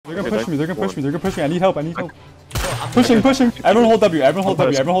They're gonna push me. They're gonna push me. They're gonna push me. I need help. I need help. Pushing. Everyone hold W. Everyone hold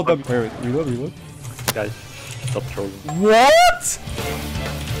W. Everyone hold W. Wait. Reload. Guys, stop trolling. What?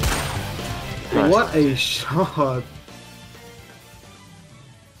 What a shot.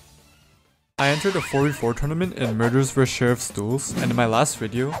 I entered a 4v4 tournament in Murders vs Sheriff's Duels, and in my last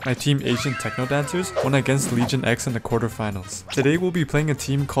video, my team Asian Techno Dancers won against Legion X in the quarterfinals. Today we'll be playing a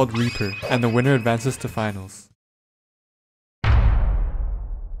team called Reaper, and the winner advances to finals.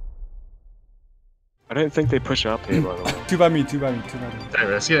 I don't think they push up here, by the way. Two by me. Don't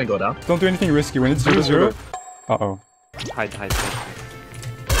risky and go down. Don't do anything risky. When it's 0-0. Uh-oh. Hide.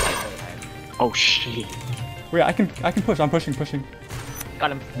 Oh shit. Wait, I can push. I'm pushing.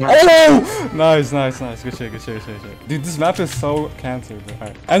 Got him. Oh! Nice. Good shit. Dude, this map is so cancer.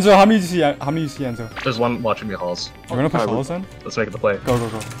 Alright. Enzo, how many do you see, Enzo? There's one watching me halls. We're gonna push halls then? Let's make it the play. Go.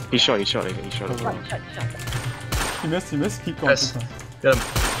 He shot. Shot. He missed. Keep going. Yes. Get him.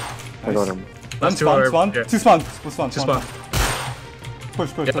 I got him. That's two Spawn. Two spawn.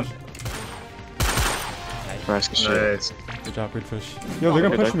 Push. Nice, good shit. Nice. Good job, good push. Yo, they're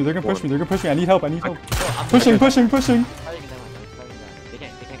gonna push me. They're gonna push me. I need help. Pushing. They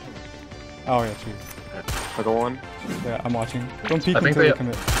can't kill me. Oh yeah, true. I got one. Yeah, I'm watching. Don't peek I think until they they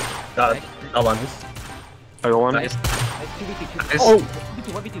commit. got it. Got one. I got one. Nice. 2v2. Oh!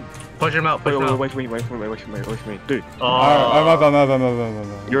 1v2. Push him out. Wait for me. Dude. Oh. Alright, my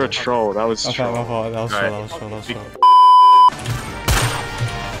bad. You're a troll. That was troll. My fault. That was troll.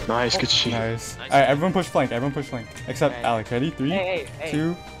 Nice, good shit. Nice. Alright, everyone push flank. Except Okay. Alex. Ready? 3,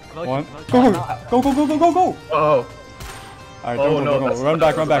 2, 1. Go. Go! Oh. Alright, Oh, go. no, Run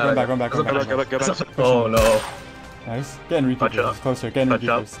back. Go back. Oh no. Nice. Get in Reaper. Touch up. Closer. Get in Touch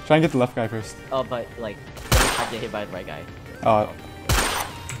Reaper up. first. Try and get the left guy first. Oh, but like, don't get hit by the right guy. Oh.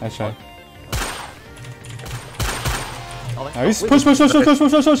 Nice try. Oh, Nice. wait, Push.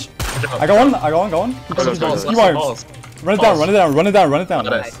 I got one. Keep wires. Run it down.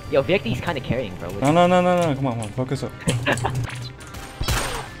 Nice. Yo, Vicky's kind of carrying, bro. No. Come on. Focus up.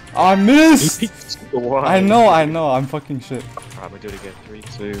 I missed! I know. I'm fucking shit. Alright, I'm gonna do it again. 3,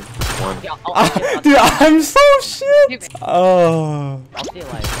 2, 1. Yeah, Dude, I'm so shit! Oh. I'll stay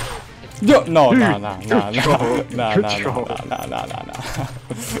alive. Yo, no. I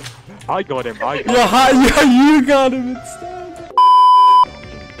got him. Yeah, you got him instead.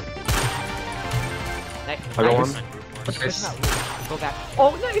 Nice. I got one. Go back.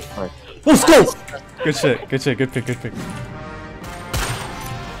 Oh, nice! Let's go! Good shit. Good pick.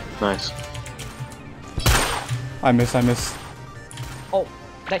 Nice. I miss. Oh,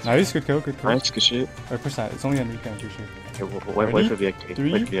 nice. Nice, good kill. Nice, good shit. Alright, push that. It's only on weekend, I'm pretty sure. Okay, wait for the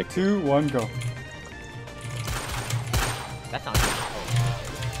activity. 3, 2, 1, go. That's not good.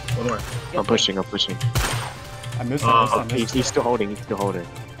 One more. I'm pushing. I missed. He's still holding.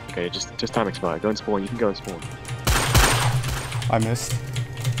 Okay, just time expire. Go and spawn. You can go and spawn. I missed.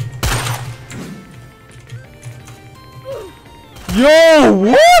 Yo,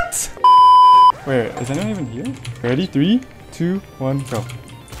 what? Wait, is anyone even here? Ready? 3, 2, 1, go.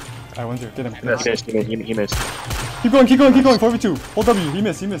 Alright, 1-0. Get him. He missed. Keep going. 4v2. Hold W. He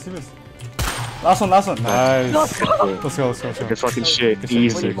missed. Last one. Nice. Let's go. Good fucking shit.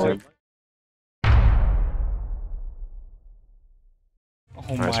 Easy, man.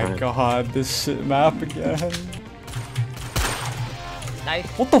 Oh my god, this shit map again. Nice.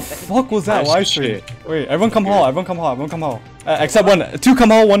 What the fuck was that? Why shit? Wait, everyone come hall. Except one. 2 come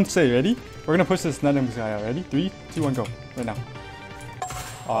hall, 1 stay. Ready? We're gonna push this Netums guy out. Ready? 3, 2, 1, go. Right now.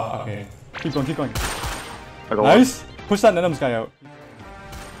 Okay. Keep going. Nice. Push that Netums guy out.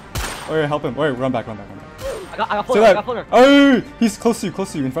 Oh, wait, help him. Wait, run back. I got floater. Oh, he's close to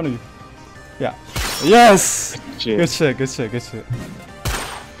you, in front of you. Yeah. Yes. Good shit.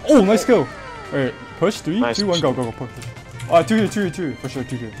 Oh, nice kill. Wait, push. 3, 2, 1, go. Push. 2 here. For sure,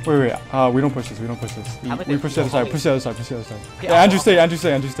 2 here. Wait. We don't push this. We push the other side. Yeah, Andrew stay.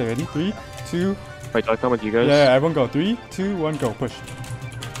 Ready? 3, 2. Wait, I'll come with you guys. Yeah, everyone go. 3, 2, 1, go. Push.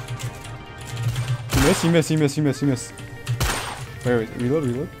 He missed. Wait.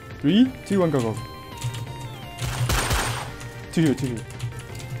 Reload. 3, 2, 1, go. 2 here.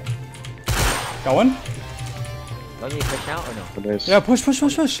 Got one? Do I need to push now or no? Yeah, push.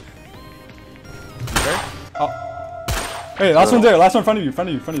 Oh. Hey, last one there. Last one in front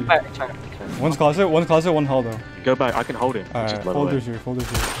of you. Try. One's closet, one hall though. Go back. I can hold him. Alright, folders here.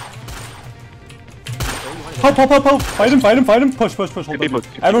 Help. Fight him. Push. Hold W.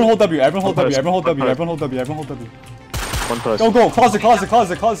 Everyone hold W. Everyone hold W. One person. Go. Closet.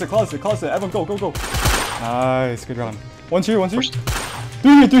 Everyone go. Nice. Good run. One's here.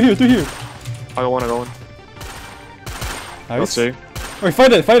 Three here. I got one. Nice. Wait,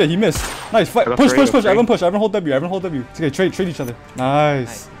 fight it, he missed. Nice, fight. I got Push, three, push, I got push. three. Everyone push, everyone hold W, everyone hold W. It's okay, trade each other.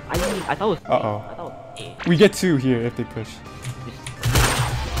 Nice. I thought it was. Uh-oh. I thought it was A. We get 2 here if they push.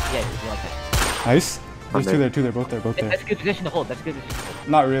 Yeah, you like that. Nice. There's Okay. two there, both there. That's a good position to hold. That's a good position to hold.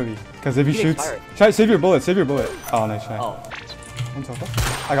 Not really, because if he He shoots, expired. save your bullet. Oh, nice try. Oh. One sofa.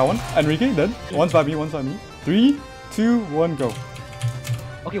 I got one. Enrique, dead. One's by me, one's by me. 3, 2, 1, go.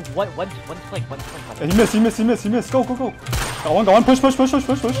 Okay, one's flank. He missed. Go. Got one. Push.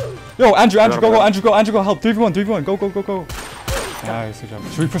 Yo, Andrew, go. Andrew, go. Help. 3v1. Go. Nice, good job.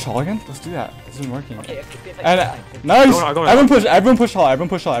 Should we push hall again? Let's do that. This isn't working. Okay. And nice. Everyone push hall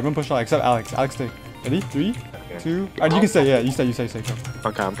except Alex. Alex, stay. Ready? 3, 2. Alright, you can stay. Yeah, you stay. Go.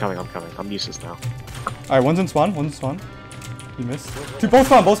 Okay, I'm coming. I'm useless now. Alright, one's in spawn. He missed. Two, both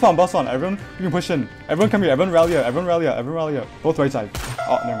spawn. Everyone, you can push in. Everyone come here. Everyone rally up. Both right side.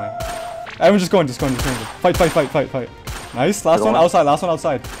 Oh, never mind. Everyone just go in. Fight. Nice. Last one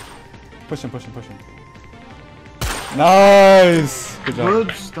outside. Push him. Nice. Good job.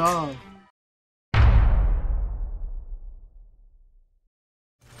 Good stuff.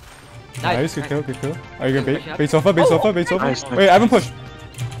 Nice. Good kill. Are you gonna bait? Bait sofa. Nice. Wait, Everyone push.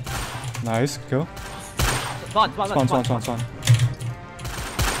 Nice. Good kill. Spawn.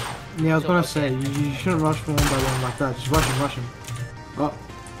 Yeah, I was gonna say, you shouldn't rush from one by one like that. Just rush him. Oh,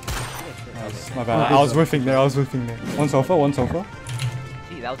 Nice. My bad. I was whiffing there. One sofa.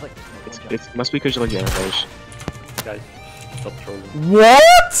 See, that was like. It must be because you like your animation. Guys, stop trolling.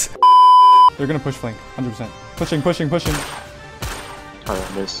 What? They're gonna push flank. 100%. Pushing.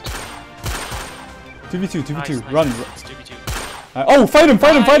 I missed. 2v2. Run. It's 2v2. Oh, fight him.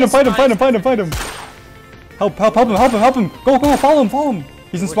 Help him. Go. Follow him.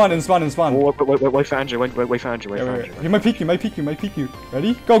 He's in spawn. Oh, wait for Andrew. Wait for Andrew. He might peek you.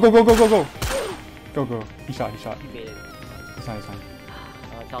 Ready? Go. Go. He shot. It's fine.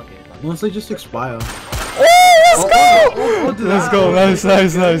 It's all good. once they just expire. Oh, let's go. Nice.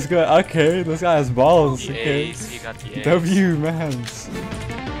 Good. Okay, this guy has balls. The Okay. ace, you got the ace. W, man.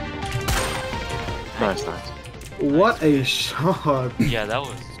 Nice. What a shot. Yeah, that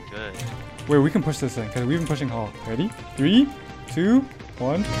was good. Wait, we can push this in because we've been pushing hall. Ready? 3, 2,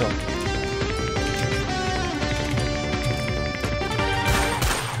 1, go.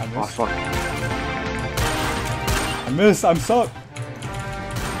 Oh fuck. I missed. I'm stuck.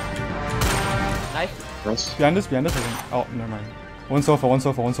 Nice. Behind us, I think. Oh, never mind. One sofa.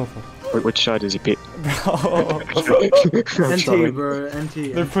 Wait, which side does he pick? NT, bro.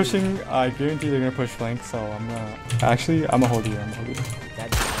 NT. They're pushing. I guarantee they're gonna push flank. So I'm gonna. Actually, I'm gonna hold you.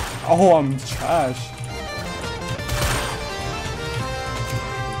 Oh, I'm trash.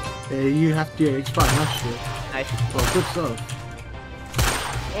 Yeah, you have to expire that shit. Nice. Oh, good stuff.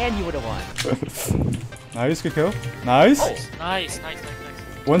 And you would have won. Nice, good kill. Nice. Oh, nice.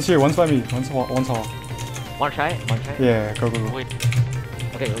 One's here. One's by me. One's hall. Wanna try it? Yeah, go. Wait.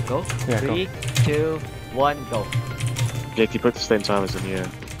 Okay, let's go. Yeah, 3, 2, 1, go. Jake, you put the same time as him, yeah.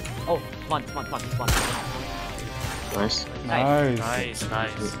 Oh, spawn. Nice. Nice.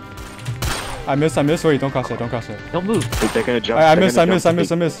 Nice. I missed. Wait, don't cross it. Don't move. Wait, they're gonna jump. I they're missed. gonna I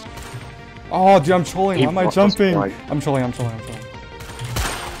jump. missed. Oh, dude, I'm trolling. Why am I He jumping? blocked us. I'm trolling.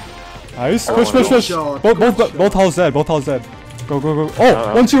 Nice. Oh, Push. good shot, good shot. Both halls dead. Go.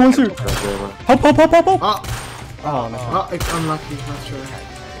 Oh, 1, 2. Help. Ah, Oh, no. it's unlucky. That's true.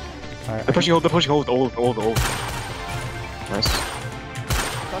 Alright. They're pushing hold. Nice.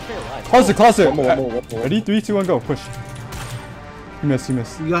 Close it. One more. Ready? 3, 2, 1, go. Push. You missed.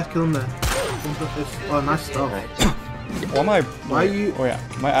 You guys kill him there. Oh, nice stuff. Why am I? Why you? Oh yeah,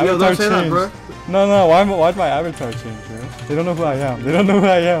 my Yo, avatar don't say that, changed. bro. No. Why'd my avatar change, bro? They don't know who I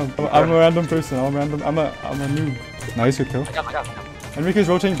am. I'm a random person. I'm a noob. Nice, good kill. I got. Enrique's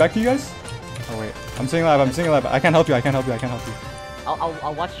rotating back to you guys. Oh wait, I'm staying alive. I can't help you.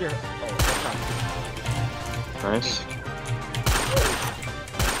 I'll watch your. Nice.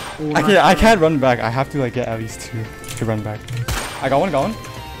 Oh, I can't run back. I have to like get at least 2 to run back. I got one.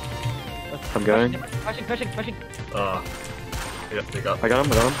 I'm going. Pushing. Yeah, they got. I got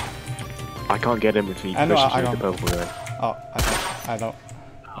him. I can't get him if he I know, pushes I me got with the purple guy. Oh, I don't.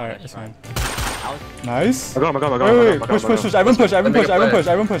 Alright, it's fine. I was. Nice. I got him. Wait, push.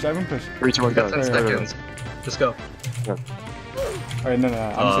 Everyone push. 3, 2, 1, go. 10 seconds. Just go. Alright, no.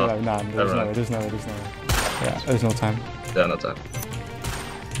 I'm saying like, nah, there's no way. Yeah, there's no time. Yeah, no time.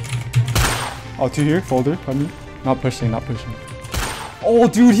 Oh, 2 here, folder, by me. Not pushing. Oh,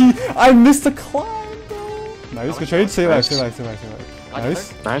 dude, I missed the climb, bro. Nice, good trade. Stay alive.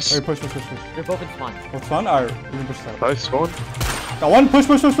 Nice. Nice. Alright, push. They're both in spawn. What's fun? Alright, we can push that. Both spawn. Got one, push.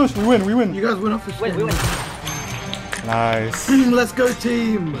 We win. You guys win off this. Wait. Nice. Let's go,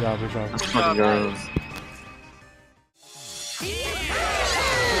 team. Good job, good job. Let's fucking go.